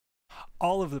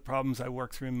All of the problems I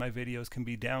work through in my videos can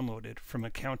be downloaded from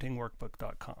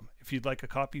accountingworkbook.com. If you'd like a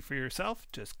copy for yourself,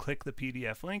 just click the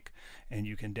PDF link and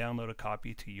you can download a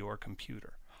copy to your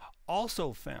computer.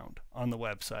 Also found on the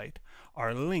website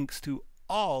are links to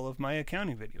all of my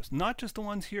accounting videos, not just the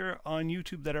ones here on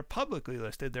YouTube that are publicly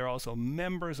listed. They're also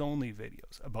members only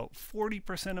videos. About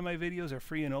 40% of my videos are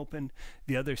free and open.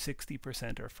 The other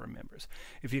 60% are for members.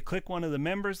 If you click one of the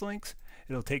members links,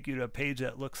 it'll take you to a page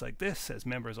that looks like this, says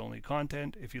members only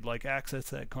content. If you'd like access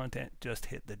to that content, just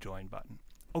hit the join button.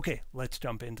 Okay, let's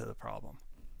jump into the problem.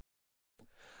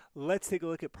 Let's take a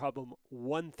look at problem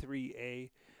 13A.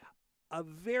 A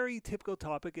very typical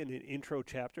topic in an intro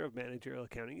chapter of managerial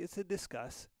accounting is to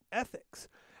discuss ethics.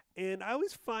 And I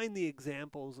always find the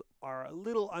examples are a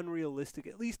little unrealistic,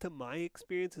 at least to my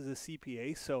experience as a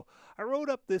CPA. So I wrote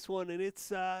up this one, and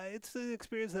it's an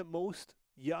experience that most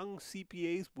young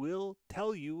CPAs will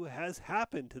tell you has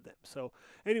happened to them. So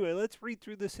anyway, let's read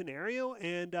through the scenario,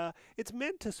 and it's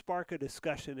meant to spark a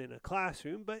discussion in a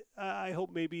classroom, but I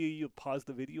hope maybe you'll pause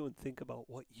the video and think about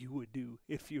what you would do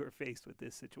if you were faced with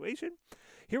this situation.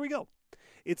 Here we go.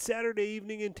 It's Saturday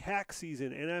evening in tax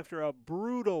season, and after a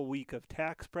brutal week of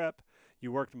tax prep,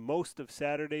 you worked most of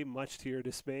Saturday, much to your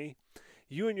dismay.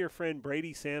 You and your friend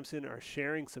Brady Sampson are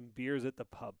sharing some beers at the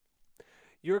pub.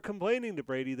 You're complaining to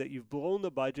Brady that you've blown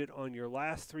the budget on your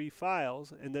last 3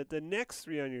 files and that the next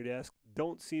 3 on your desk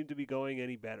don't seem to be going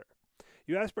any better.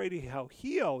 You ask Brady how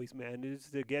he always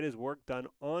manages to get his work done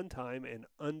on time and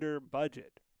under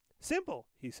budget. Simple,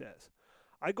 he says.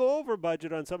 I go over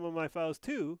budget on some of my files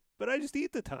too, but I just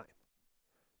eat the time.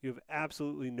 You have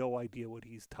absolutely no idea what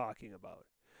he's talking about.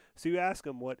 So you ask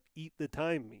him what eat the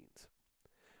time means.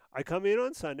 I come in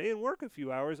on Sunday and work a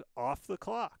few hours off the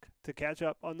clock to catch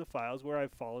up on the files where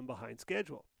I've fallen behind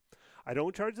schedule. I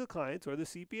don't charge the clients or the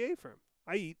CPA firm.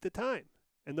 I eat the time,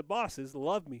 and the bosses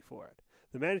love me for it.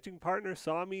 The managing partner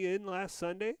saw me in last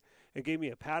Sunday and gave me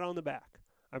a pat on the back.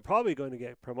 I'm probably going to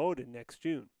get promoted next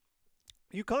June.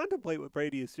 You contemplate what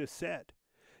Brady has just said.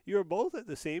 You are both at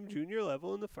the same junior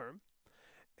level in the firm,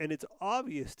 and it's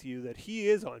obvious to you that he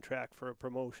is on track for a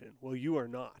promotion, while you are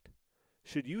not.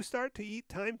 Should you start to eat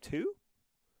time too?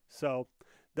 So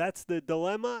that's the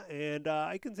dilemma, and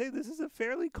I can say this is a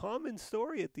fairly common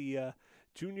story at the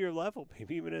junior level,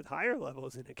 maybe even at higher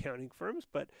levels in accounting firms,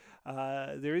 but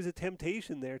there is a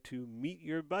temptation there to meet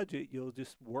your budget. You'll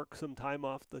just work some time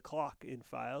off the clock in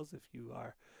files if you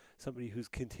are somebody who's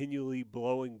continually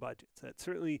blowing budgets. That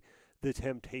certainly the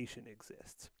temptation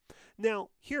exists. Now,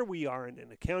 here we are in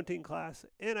an accounting class,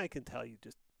 and I can tell you,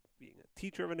 just being a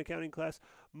teacher of an accounting class,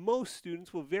 most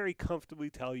students will very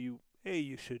comfortably tell you, hey,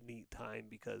 you shouldn't eat time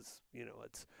because,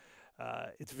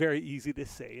 it's very easy to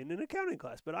say in an accounting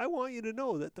class. But I want you to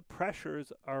know that the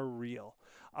pressures are real.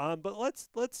 But let's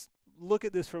look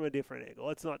at this from a different angle.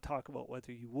 Let's not talk about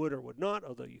whether you would or would not,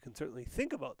 although you can certainly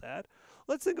think about that.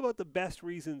 Let's think about the best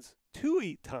reasons to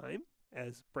eat time,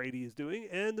 as Brady is doing,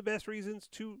 and the best reasons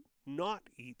to not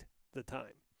eat the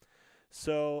time.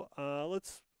 So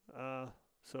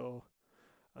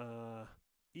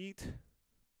eat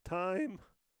time,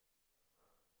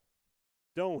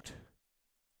 don't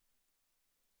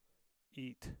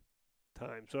eat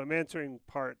time. So I'm answering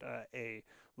part A,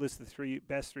 list the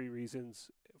best three reasons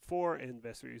for and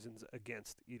best reasons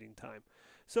against eating time.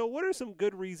 So what are some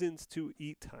good reasons to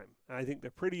eat time? I think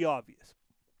they're pretty obvious.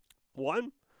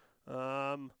 One,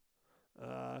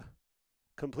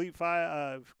 complete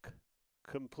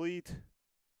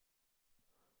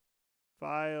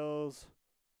files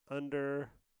under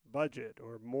budget,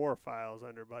 or more files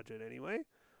under budget anyway.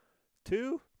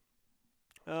 2,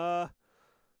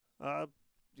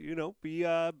 be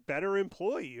a better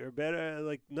employee, or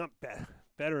better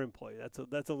employee.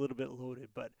 That's a little bit loaded,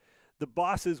 but the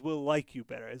bosses will like you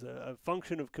better. As a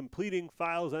function of completing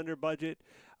files under budget,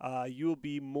 you'll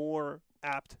be more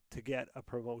apt to get a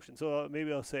promotion. So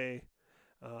maybe I'll say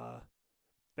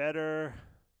better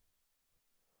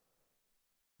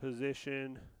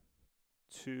position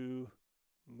to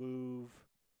move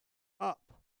up.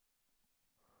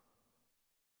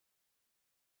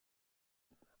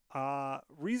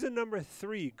 Reason number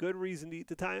 3, good reason to eat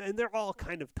the time, and they're all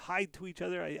kind of tied to each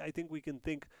other. I think we can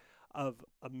think of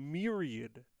a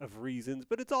myriad of reasons,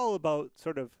 but it's all about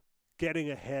sort of getting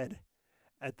ahead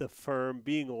at the firm,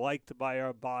 being liked by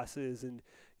our bosses, and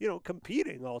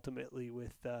competing ultimately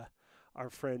with our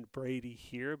friend Brady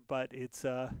here. But it's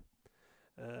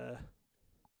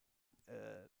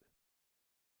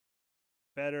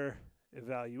better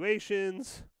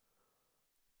evaluations,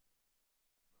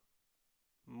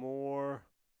 more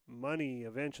money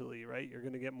eventually, right? You're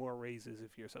going to get more raises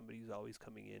if you're somebody who's always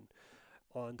coming in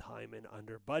on time and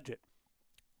under budget.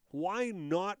 Why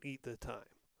not eat the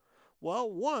time?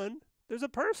 Well, one, there's a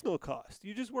personal cost.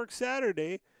 You just work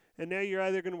Saturday, and now you're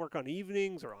either going to work on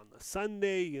evenings or on the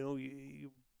Sunday.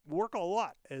 You work a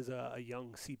lot as a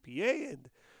young CPA, and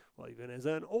well, even as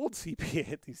an old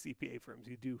CPA at these CPA firms,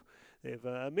 they have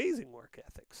amazing work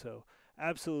ethic. So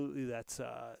absolutely,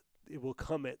 it will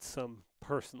come at some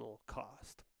personal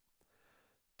cost.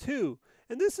 Two,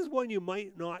 and this is one you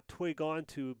might not twig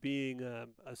onto being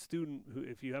a student who,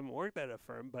 if you haven't worked at a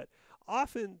firm, but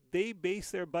often they base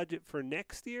their budget for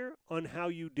next year on how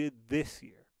you did this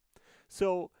year.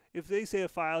 So if they say a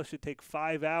file should take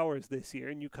 5 hours this year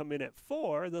and you come in at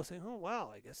 4, they'll say, oh,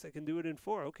 wow, I guess I can do it in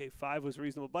 4. Okay, 5 was a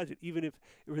reasonable budget, even if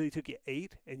it really took you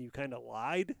 8 and you kind of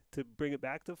lied to bring it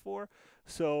back to 4.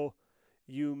 So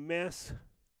you mess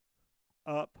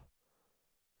up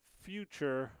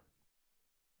future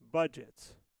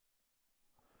budgets,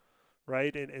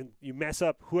 right? And you mess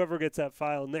up whoever gets that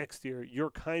file next year, you're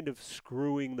kind of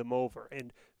screwing them over.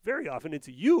 And very often it's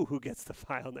you who gets the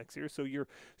file next year, so you're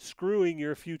screwing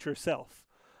your future self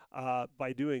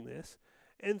by doing this.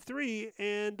 And 3,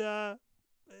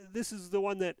 this is the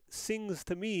one that sings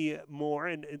to me more,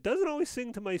 and it doesn't always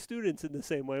sing to my students in the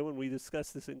same way when we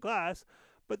discuss this in class,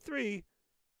 but 3,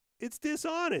 it's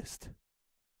dishonest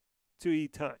to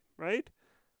eat time, right?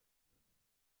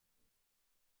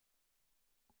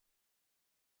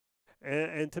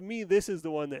 And to me, this is the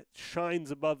one that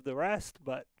shines above the rest,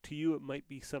 but to you, it might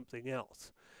be something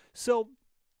else. So,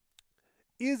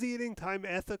 is eating time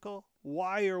ethical?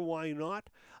 Why or why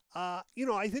not? I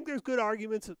think there's good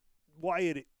arguments why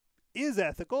it is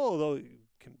ethical, although you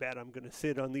can bet I'm going to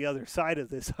sit on the other side of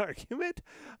this argument.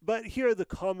 But here are the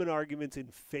common arguments in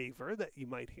favor that you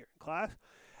might hear in class.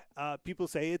 People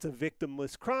say it's a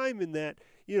victimless crime in that,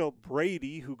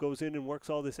 Brady, who goes in and works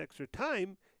all this extra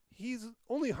time, he's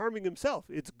only harming himself.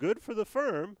 It's good for the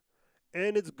firm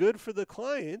and it's good for the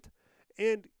client,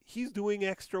 and he's doing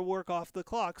extra work off the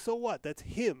clock. So what? That's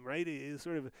him, right? It is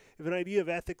sort of, if an idea of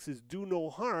ethics is do no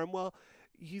harm, well,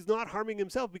 he's not harming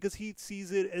himself because he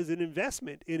sees it as an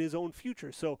investment in his own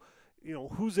future. So,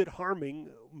 who's it harming?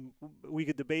 We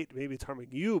could debate, maybe it's harming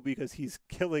you because he's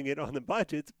killing it on the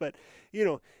budgets, but,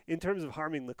 in terms of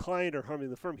harming the client or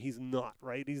harming the firm, he's not,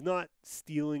 right? He's not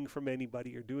stealing from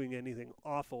anybody or doing anything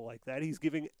awful like that. He's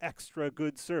giving extra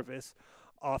good service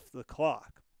off the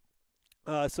clock.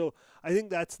 So I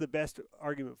think that's the best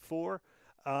argument for.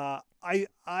 I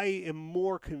am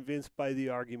more convinced by the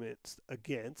arguments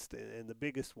against, and the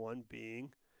biggest one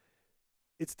being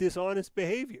it's dishonest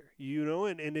behavior,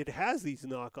 and it has these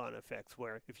knock-on effects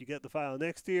where if you get the file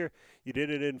next year, you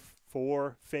did it in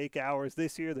 4 fake hours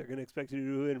this year, they're going to expect you to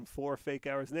do it in 4 fake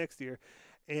hours next year.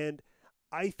 And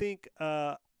I think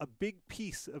a big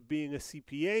piece of being a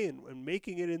CPA and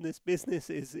making it in this business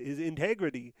is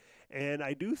integrity. And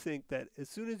I do think that as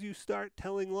soon as you start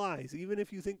telling lies, even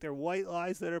if you think they're white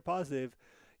lies that are positive,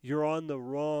 you're on the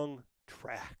wrong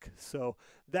track. So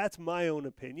that's my own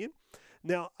opinion.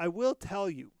 Now, I will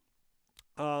tell you,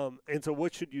 and so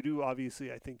what should you do?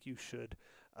 Obviously, I think you should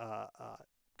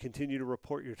continue to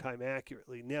report your time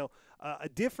accurately. Now, a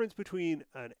difference between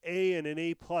an A and an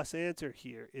A plus answer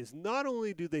here is not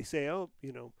only do they say,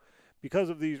 because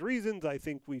of these reasons, I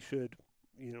think we should,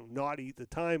 not eat the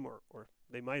time, or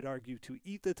they might argue to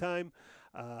eat the time,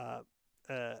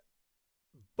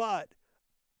 but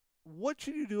what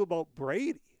should you do about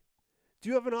Brady? Do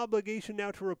you have an obligation now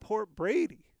to report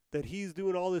Brady, that he's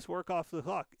doing all this work off the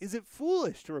clock? Is it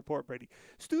foolish to report Brady?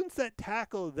 Students that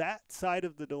tackle that side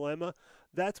of the dilemma,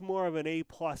 that's more of an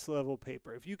A-plus level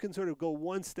paper. If you can sort of go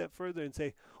one step further and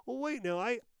say, well, wait, now,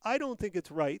 I don't think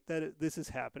it's right that this is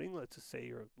happening. Let's just say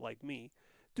you're like me.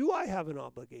 Do I have an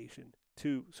obligation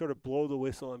to sort of blow the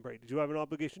whistle on Brady? Do I have an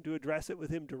obligation to address it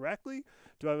with him directly?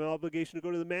 Do I have an obligation to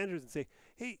go to the managers and say,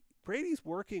 hey, Brady's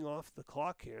working off the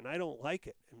clock here and I don't like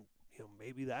it? And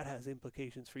maybe that has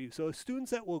implications for you. So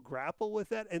students that will grapple with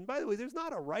that, and by the way, there's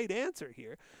not a right answer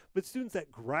here, but students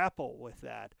that grapple with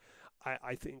that,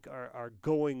 I think are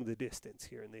going the distance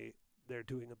here, and they're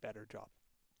doing a better job.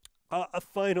 A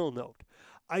final note,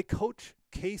 I coach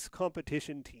case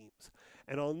competition teams,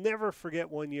 and I'll never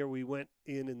forget one year we went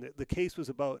in, and the case was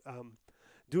about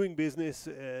doing business.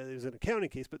 It was an accounting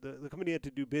case, but the company had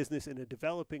to do business in a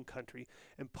developing country,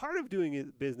 and part of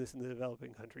doing business in the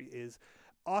developing country is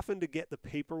often to get the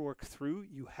paperwork through,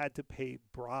 you had to pay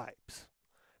bribes.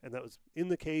 And that was in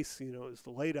the case, it was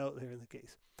laid out there in the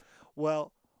case.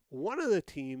 Well, one of the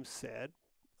teams said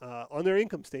on their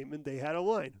income statement, they had a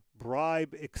line,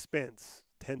 bribe expense,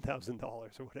 $10,000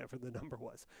 or whatever the number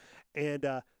was.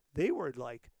 And they were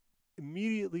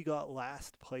immediately got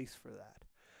last place for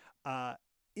that.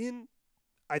 In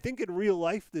I think in real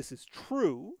life this is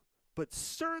true, but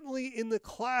certainly in the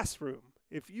classroom,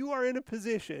 if you are in a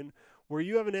position where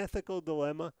you have an ethical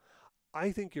dilemma,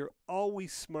 I think you're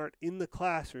always smart in the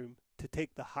classroom to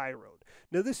take the high road.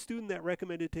 Now, this student that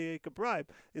recommended to take a bribe,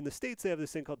 in the States, they have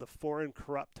this thing called the Foreign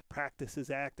Corrupt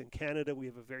Practices Act. In Canada, we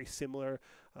have a very similar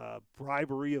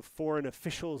Bribery of Foreign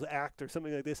Officials Act or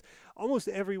something like this. Almost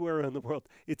everywhere around the world,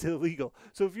 it's illegal.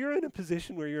 So if you're in a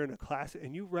position where you're in a class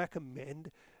and you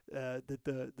recommend that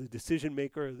the decision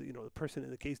maker, the person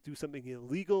in the case, do something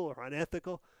illegal or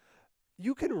unethical,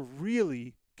 you can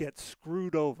really get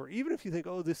screwed over. Even if you think,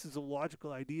 oh, this is a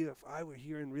logical idea. If I were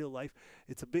here in real life,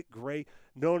 it's a bit gray.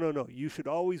 No, no, no. You should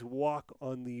always walk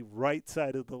on the right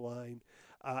side of the line.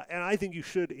 And I think you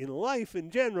should in life in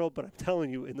general, but I'm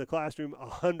telling you, in the classroom,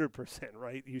 100%,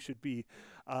 right? You should be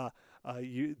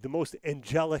the most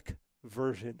angelic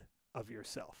version of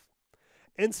yourself.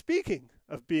 And speaking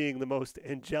of being the most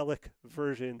angelic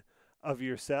version of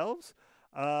yourselves,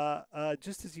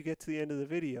 just as you get to the end of the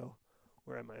video,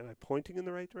 where am I? Am I pointing in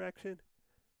the right direction?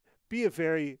 Be a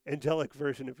very angelic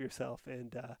version of yourself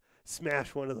and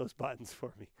smash one of those buttons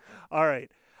for me. All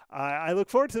right. I look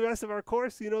forward to the rest of our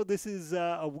course. This is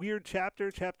a weird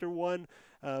chapter, chapter 1,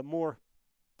 more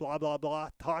blah, blah, blah,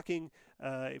 talking.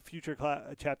 Future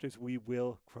chapters, we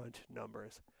will crunch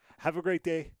numbers. Have a great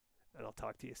day, and I'll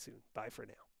talk to you soon. Bye for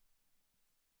now.